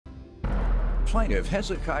Plaintiff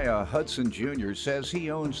Hezekiah Hudson Jr. says he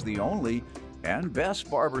owns the only and best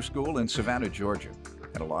barber school in Savannah, Georgia.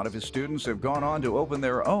 And a lot of his students have gone on to open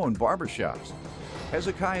their own barbershops.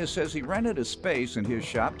 Hezekiah says he rented a space in his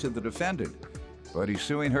shop to the defendant, but he's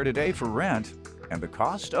suing her today for rent and the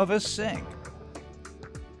cost of a sink.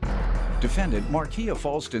 Defendant Markia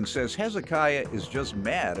Falston says Hezekiah is just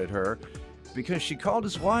mad at her because she called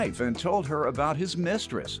his wife and told her about his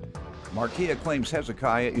mistress. Markia claims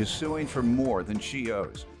Hezekiah is suing for more than she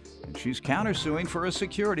owes, and she's countersuing for a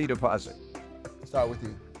security deposit. Start with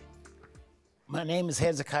you. My name is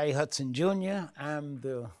Hezekiah Hudson Jr. I'm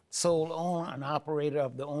the sole owner and operator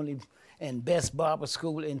of the only and best barber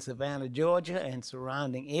school in Savannah, Georgia and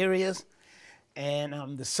surrounding areas. And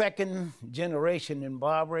I'm the second generation in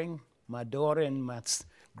barbering. My daughter and my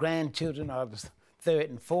grandchildren are the third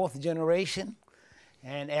and fourth generation.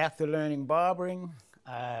 And after learning barbering,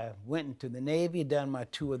 I went into the Navy, done my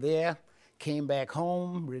tour there, came back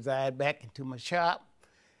home, resided back into my shop,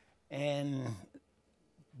 and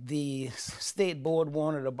the state board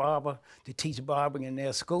wanted a barber to teach barbering in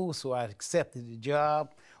their school, so I accepted the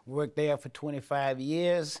job, worked there for 25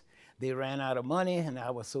 years. They ran out of money, and I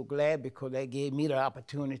was so glad because that gave me the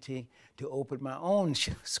opportunity to open my own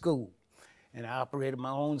school. And I operated my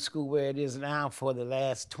own school where it is now for the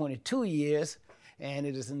last 22 years, and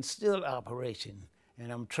it is in still operation.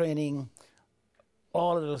 And I'm training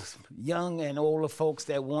all of the young and older folks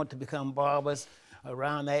that want to become barbers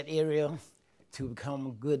around that area to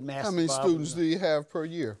become good master How many barbers. students do you have per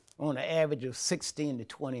year? On an average of 16 to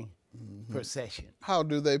 20 per session. How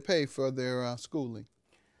do they pay for their schooling?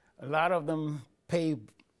 A lot of them pay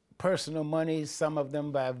personal money, some of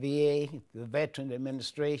them by VA, the Veteran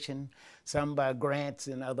Administration, some by grants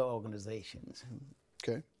and other organizations.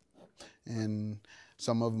 Okay. And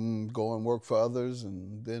some of them go and work for others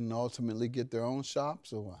and then ultimately get their own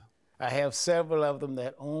shops, or what? I have several of them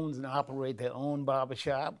that owns and operate their own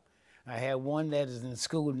barbershop. I have one that is in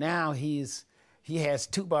school now. He has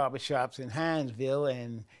two barbershops in Hinesville,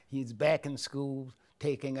 and he's back in school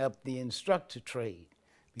taking up the instructor trade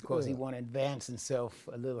because he want to advance himself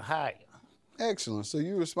a little higher. Excellent. So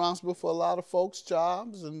you're responsible for a lot of folks'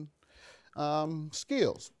 jobs and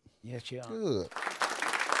skills. Yes, Your Honor. Good.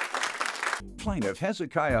 Plaintiff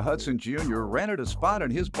Hezekiah Hudson Jr. rented a spot in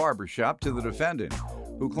his barbershop to the defendant,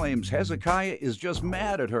 who claims Hezekiah is just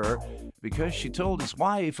mad at her because she told his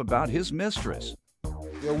wife about his mistress.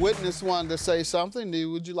 Your witness wanted to say something.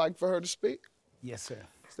 Would you like for her to speak? Yes, sir.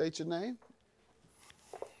 State your name.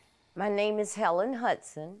 My name is Helen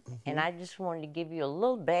Hudson, and I just wanted to give you a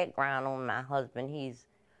little background on my husband. He's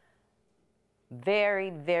very,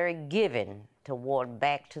 very giving toward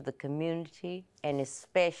back to the community, and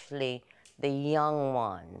especially the young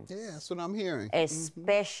ones. Yeah, that's what I'm hearing.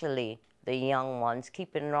 Especially the young ones,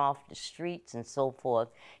 keeping it off the streets and so forth.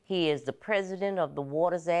 He is the president of the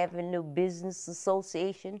Waters Avenue Business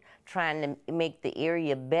Association, trying to make the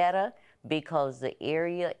area better because the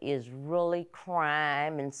area is really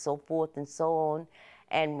crime and so forth and so on.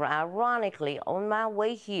 And ironically, on my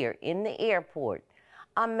way here in the airport,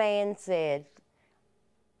 a man said,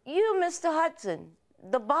 "You, Mr. Hudson,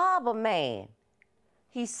 the barber man."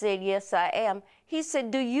 He said, "Yes, I am." He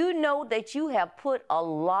said, "Do you know that you have put a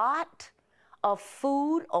lot of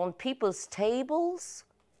food on people's tables?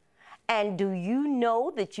 And do you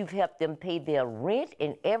know that you've helped them pay their rent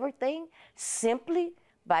and everything simply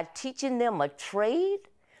by teaching them a trade?"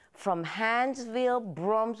 From Hinesville,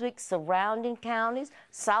 Brunswick, surrounding counties,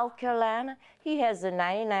 South Carolina, he has a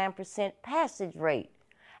 99% passage rate.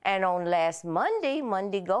 And on last Monday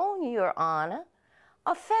gone, Your Honor,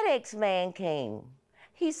 a FedEx man came.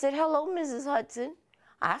 He said, "Hello, Mrs. Hudson."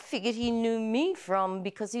 I figured he knew me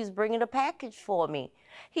because he was bringing a package for me.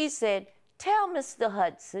 He said, "Tell Mr.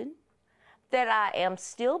 Hudson that I am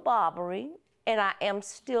still barbering and I am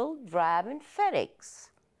still driving FedEx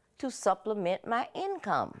to supplement my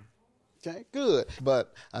income." Okay, good.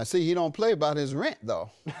 But I see he don't play about his rent,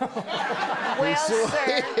 though. Well,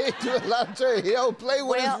 sir. He do a lot of trade. He don't play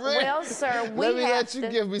with his rent. Well, sir, we Let you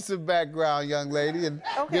give me some background, young lady, and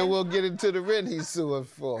then we'll get into the rent he's suing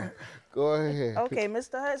for. Go ahead. Okay,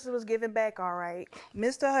 Mr. Hudson was giving back all right.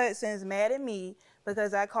 Mr. Hudson's mad at me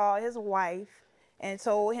because I called his wife and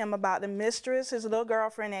told him about the mistress, his little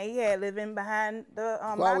girlfriend that he had living behind the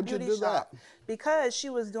Why my would you beauty do shop. that? Because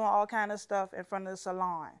she was doing all kind of stuff in front of the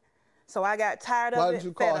salon. So I got tired of it. Why did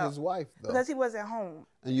you call fed his up. wife, though? Because he wasn't home.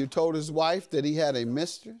 And you told his wife that he had a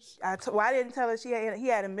mistress? I didn't tell her he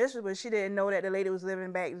had a mistress, but she didn't know that the lady was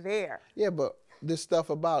living back there. Yeah, but this stuff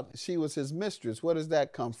about she was his mistress, where does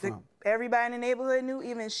that come from? Everybody in the neighborhood knew,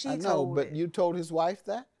 even she I know, told but it. you told his wife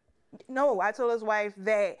that? No, I told his wife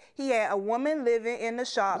that he had a woman living in the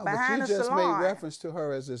shop behind the salon. But you just made reference to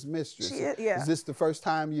her as his mistress. Yeah. Is this the first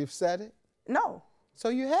time you've said it? No. So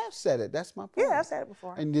you have said it. That's my point. Yeah, I've said it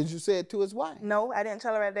before. And did you say it to his wife? No, I didn't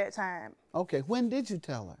tell her at that time. Okay. When did you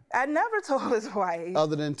tell her? I never told his wife.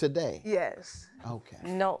 Other than today? Yes. Okay.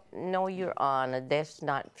 No, Your Honor, that's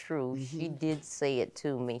not true. She did say it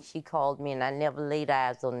to me. She called me, and I never laid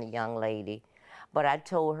eyes on the young lady. But I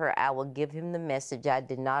told her I would give him the message. I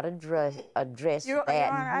did not address that. Your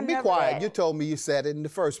Honor, Be quiet. You told me you said it in the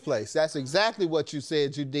first place. That's exactly what you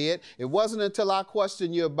said you did. It wasn't until I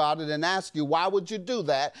questioned you about it and asked you, why would you do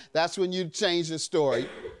that? That's when you changed the story.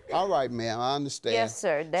 All right, ma'am, I understand. Yes,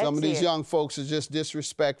 sir, that's Some of these it. young folks are just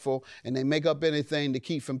disrespectful, and they make up anything to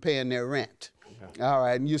keep from paying their rent. All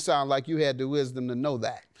right, and you sound like you had the wisdom to know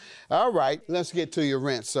that. All right, let's get to your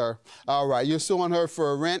rent, sir. All right, you're suing her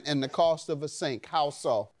for a rent and the cost of a sink. How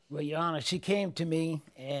so? Well, Your Honor, she came to me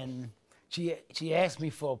and she asked me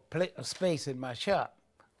for a space in my shop.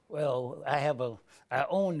 Well, I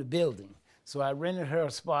own the building, so I rented her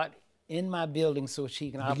a spot in my building so she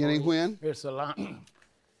can Beginning when? her salon.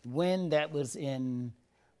 When? That was in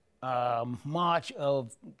March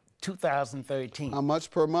of 2013. How much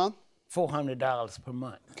per month? $400 per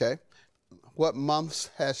month. Okay. What months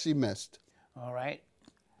has she missed? All right.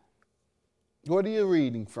 What are you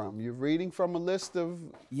reading from? You're reading from a list of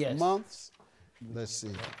months? Let's see.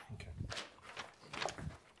 Okay.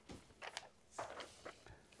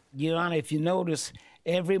 Your Honor, if you notice,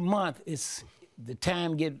 every month the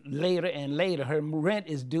time get later and later. Her rent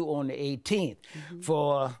is due on the 18th.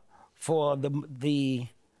 For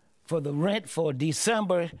the rent for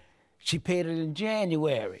December, she paid it in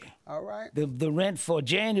January. All right. The rent for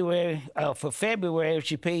January, for February,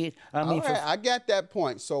 she paid, I got that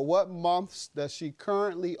point. So what months does she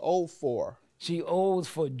currently owe for? She owes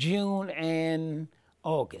for June and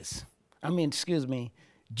August.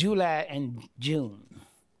 July and June.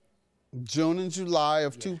 June and July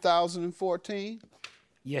of 2014?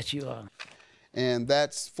 Yes, you are. And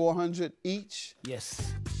that's $400 each?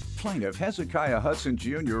 Yes. Plaintiff Hezekiah Hudson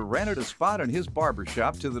Jr. rented a spot in his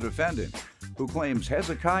barbershop to the defendant, who claims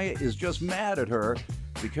Hezekiah is just mad at her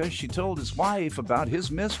because she told his wife about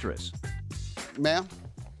his mistress. Ma'am?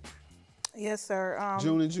 Yes, sir.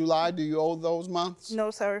 June and July, do you owe those months?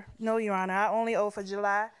 No, sir. No, Your Honor. I only owe for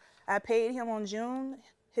July. I paid him on June.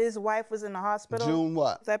 His wife was in the hospital. June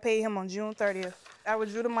what? So I paid him on June 30th. I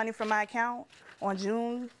withdrew the money from my account on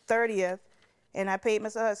June 30th. And I paid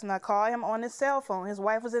Mr. Hudson. I called him on his cell phone. His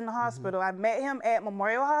wife was in the hospital. I met him at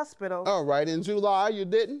Memorial Hospital. All right. In July, you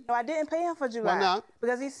didn't? No, I didn't pay him for July. Why not?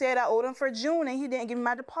 Because he said I owed him for June and he didn't give me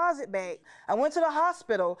my deposit back. I went to the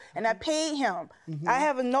hospital and I paid him. I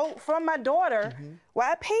have a note from my daughter where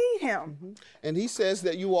I paid him. And he says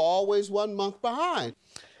that you were always 1 month behind.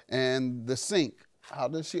 And the sink, how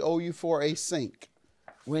does she owe you for a sink?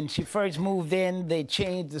 When she first moved in, they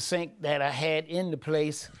changed the sink that I had in the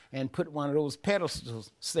place and put one of those pedestal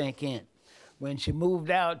sink in. When she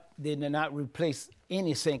moved out, they did not replace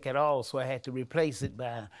any sink at all, so I had to replace it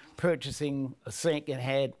by purchasing a sink and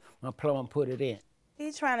had my plumber put it in.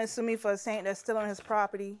 He's trying to sue me for a sink that's still on his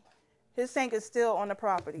property. His sink is still on the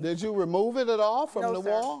property. Did you remove it at all from the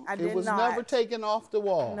wall? I did not. It was never taken off the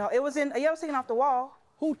wall? No, it was taken off the wall.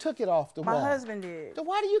 Who took it off the wall? My husband did. Then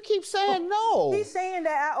why do you keep saying no? He's saying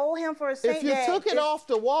that I owe him for a sink. If you took it off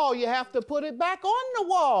the wall, you have to put it back on the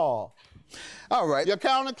wall. All right. Your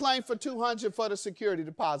counterclaim for $200 for the security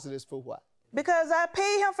deposit is for what? Because I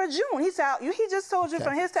paid him for June. He just told you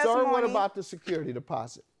from his testimony. Sir, what about the security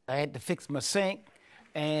deposit? I had to fix my sink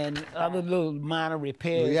and other little minor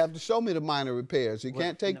repairs. Well, you have to show me the minor repairs. You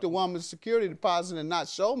can't take the woman's security deposit and not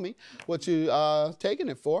show me what you're taking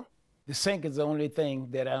it for. The sink is the only thing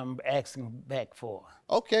that I'm asking back for.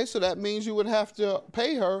 Okay, so that means you would have to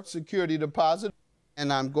pay her security deposit.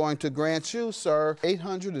 And I'm going to grant you, sir,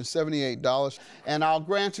 $878. And I'll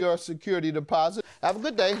grant your security deposit. Have a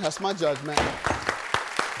good day. That's my judgment.